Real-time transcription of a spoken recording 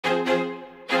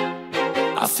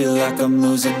I feel like I'm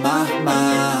losing my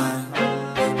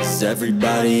mind. Is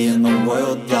everybody in the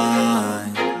world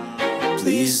blind?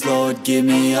 Please, Lord, give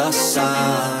me a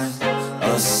sign,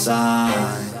 a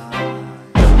sign.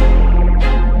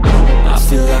 I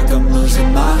feel like I'm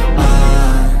losing my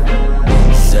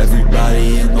mind. Is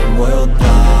everybody in the world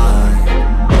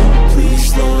blind?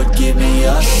 Please, Lord, give me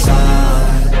a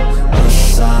sign, a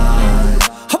sign.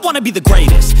 I wanna be the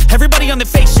greatest. Everybody on the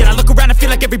fake shit. I look around and feel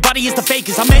like everybody is the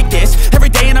fakest. I make this every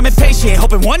day and I'm impatient,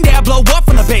 hoping one day I blow up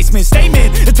from the basement.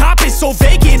 Statement, the top is so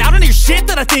vacant. I don't hear shit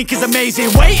that I think is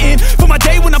amazing. Waiting for my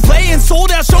day when I'm playing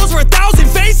sold out shows for 1,000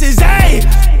 faces. Hey,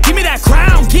 give me that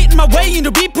crown, get in my way and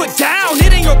to be put down.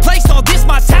 It ain't your place, all this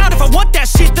my town. If I want that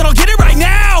shit, then I'll get it right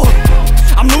now.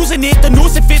 I'm losing it, the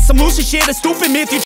noose it fits. Some lucid shit, a stupid myth.